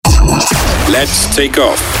Let's take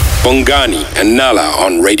off. Bongani and Nala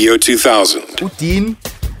on Radio 2000. Dean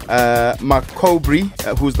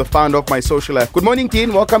McCoubrey, who's the founder of MySociaLife. Good morning,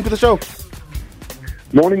 Dean. Welcome to the show.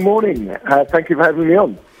 Morning. Thank you for having me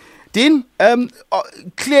on. Dean,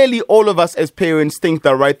 clearly all of us as parents think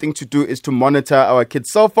the right thing to do is to monitor our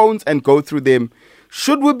kids' cell phones and go through them.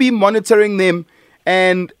 Should we be monitoring them?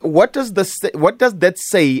 And what does that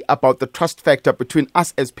say about the trust factor between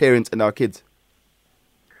us as parents and our kids?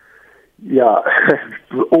 Yeah,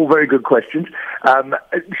 all very good questions.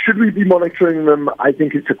 Should we be monitoring them? I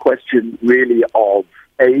think it's a question really of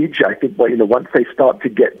age. I think once they start to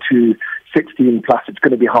get to 16 plus, it's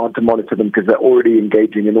going to be hard to monitor them because they're already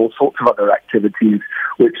engaging in all sorts of other activities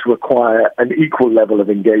which require an equal level of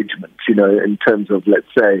engagement, in terms of, let's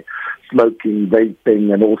say, smoking,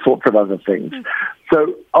 vaping, and all sorts of other things.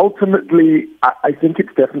 So ultimately, I think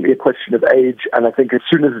it's definitely a question of age, and I think as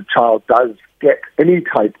soon as a child does get any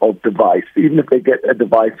type of device, even if they get a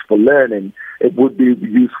device for learning, it would be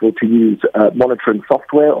useful to use monitoring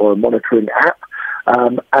software or a monitoring app,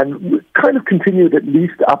 and kind of continue it at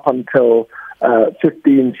least up until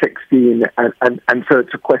 15, 16, and so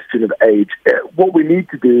it's a question of age. What we need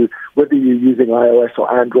to do, whether you're using iOS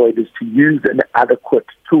or Android, is to use an adequate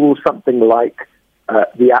tool, something like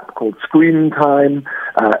the app called Screen Time.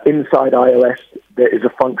 Inside iOS, there is a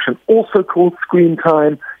function also called Screen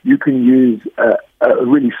Time. You can use a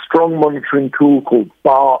really strong monitoring tool called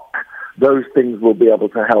Bark. Those things will be able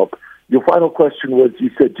to help. Your final question was,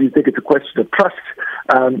 you said, do you think it's a question of trust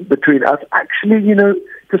between us? Actually,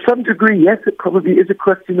 to some degree, yes, it probably is a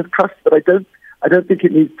question of trust, but I don't think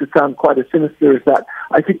it needs to sound quite as sinister as that.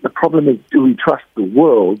 I think the problem is, do we trust the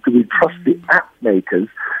world? Do we trust the app makers?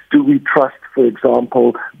 Do we trust, for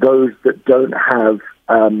example, those that don't have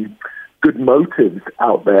good motives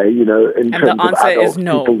out there, in terms of adult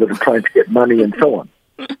people that are trying to get money and so on?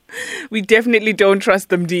 We definitely don't trust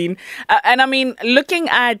them, Dean. And I mean,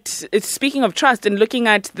 speaking of trust and looking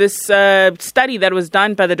at this study that was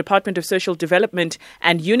done by the Department of Social Development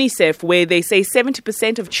and UNICEF, where they say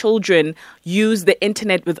 70% of children use the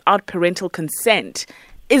internet without parental consent.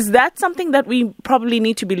 Is that something that we probably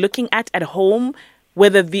need to be looking at home,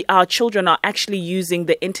 whether our children are actually using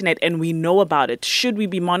the internet and we know about it? Should we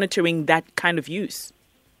be monitoring that kind of use?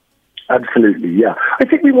 Absolutely, yeah. I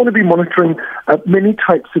think we want to be monitoring many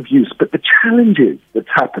types of use, but the challenge that's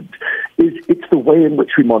happened is it's the way in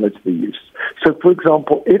which we monitor the use. So, for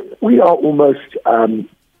example, if we are almost, and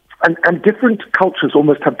different cultures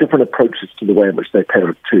almost have different approaches to the way in which they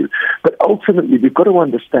parent too, but ultimately we've got to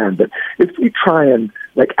understand that if we try and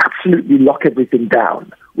absolutely lock everything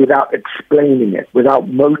down without explaining it, without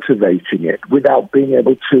motivating it, without being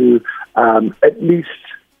able to at least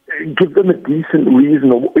give them a decent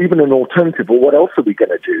reason or even an alternative, or what else are we going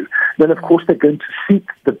to do, then of course they're going to seek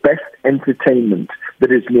the best entertainment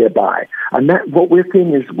that is nearby. And that what we're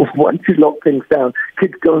seeing is once you lock things down,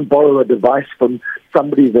 kids go and borrow a device from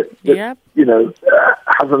somebody that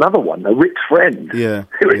has another one, a rich friend. Yeah.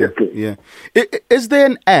 Is there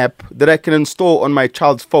an app that I can install on my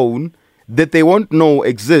child's phone that they won't know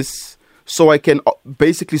exists, so I can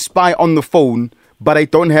basically spy on the phone, but I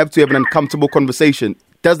don't have to have an uncomfortable conversation?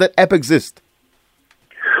 Does that app exist?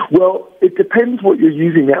 Well, it depends what you're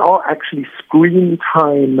using. There are actually screen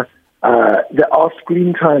time,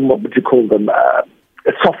 what would you call them,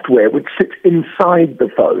 software which sits inside the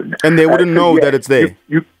phone. And they wouldn't know that it's there?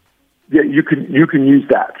 You can use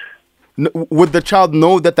that. Would the child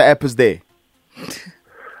know that the app is there?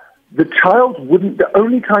 The child wouldn't. The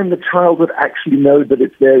only time the child would actually know that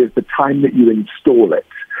it's there is the time that you install it.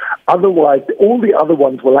 Otherwise, all the other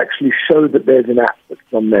ones will actually show that there's an app that's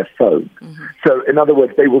on their phone. Mm-hmm. So, in other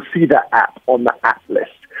words, they will see that app on the app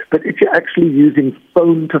list. But if you're actually using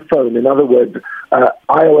phone to phone, in other words,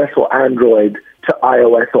 iOS or Android to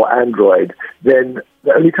iOS or Android, then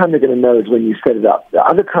the only time they're going to know is when you set it up. The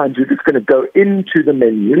other times, you're just going to go into the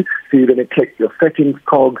menu. So you're going to click your settings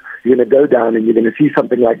cog, you're going to go down and you're going to see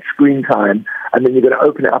something like Screen Time, and then you're going to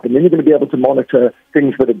open it up, and then you're going to be able to monitor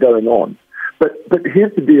things that are going on. But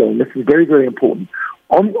here's the deal, and this is very, very important.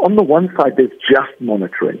 On the one side, there's just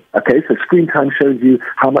monitoring. Okay, so Screen Time shows you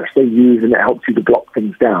how much they use and it helps you to block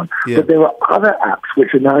things down. Yeah. But there are other apps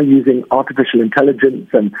which are now using artificial intelligence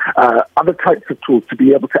and other types of tools to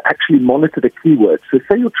be able to actually monitor the keywords. So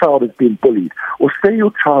say your child is being bullied, or say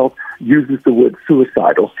your child uses the word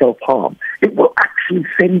suicide or self-harm, it will actually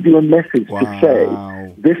send you a message to say,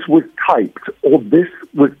 this was typed or this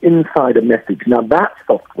was inside a message. Now that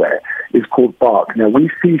software is called Bark. Now we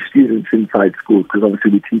see students inside schools because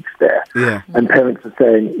obviously we teach there. Yeah. And parents are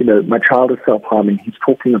saying, you know, my child is self-harming, he's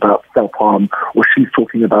talking about self-harm or she's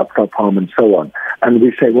talking about self-harm and so on. and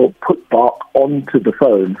we say, well, put Bark onto the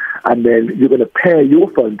phone, and then you're going to pair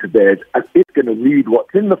your phone to theirs, and it's going to read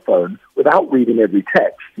what's in the phone without reading every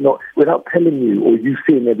text, not without telling you or you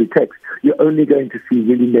seeing every text. You're only going to see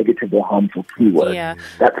really negative or harmful keywords. Yeah.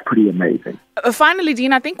 That's pretty amazing. Finally,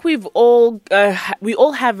 Dean, I think we all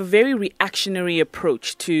have a very reactionary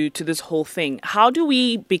approach to this whole thing. How do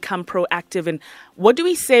we become proactive, and what do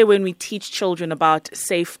we say when we teach children about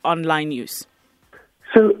safe online use?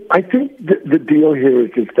 So I think the deal here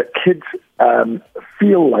is that kids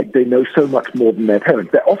feel like they know so much more than their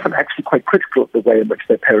parents. They're often actually quite critical of the way in which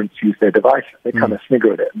their parents use their devices. They kind of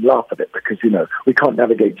snigger at it and laugh at it because, we can't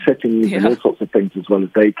navigate settings and all sorts of things as well as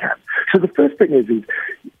they can. So the first thing is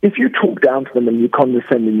if you talk down to them and you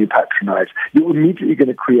condescend and you patronize, you're immediately going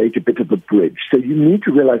to create a bit of a bridge. So you need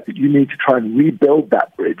to realize that you need to try and rebuild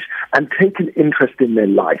that bridge and take an interest in their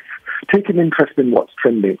life. Take an interest in what's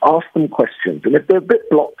trending. Ask them questions. And if they're a bit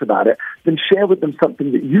blocked about it, then share with them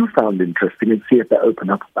something that you found interesting and see if they open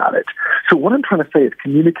up about it. So what I'm trying to say is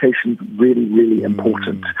communication is really, really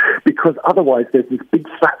important, because otherwise there's this big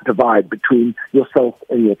flat divide between yourself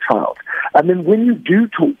and your child. And then when you do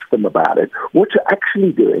talk to them about it, what you're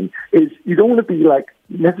actually doing is you don't want to be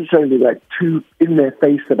necessarily too in their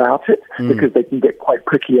face about it, because they can get quite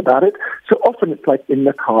prickly about it. So often it's like in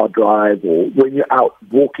the car drive or when you're out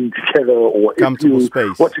walking together or if you're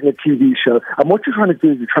watching a TV show. And what you're trying to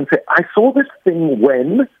do is you're trying to say, I saw this thing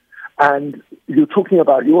when, and you're talking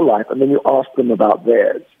about your life, and then you ask them about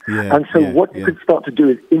theirs. And so what you could start to do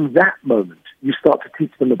is in that moment, you start to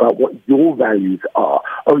teach them about what your values are.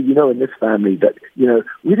 Oh, in this family that,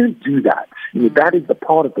 we don't do that. That is the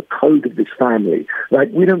part of the code of this family.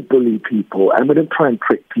 We don't bully people and we don't try and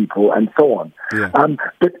trick people and so on.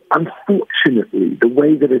 But unfortunately, the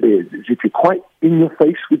way that it is if you're quite in your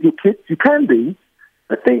face with your kids, you can be,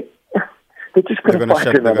 but they're just going to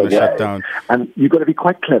find another way. Shut down. And you've got to be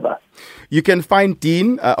quite clever. You can find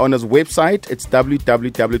Dean on his website. It's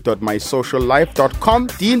www.MySociaLife.com.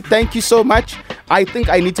 Dean, thank you so much. I think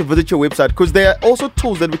I need to visit your website because there are also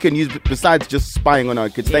tools that we can use besides just spying on our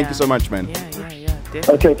kids. Thank you so much, man.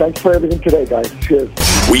 Okay, thanks for everything today, guys. Cheers.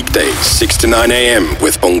 Weekdays, 6 to 9 a.m.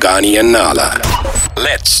 with Bongani and Nala.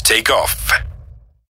 Let's take off.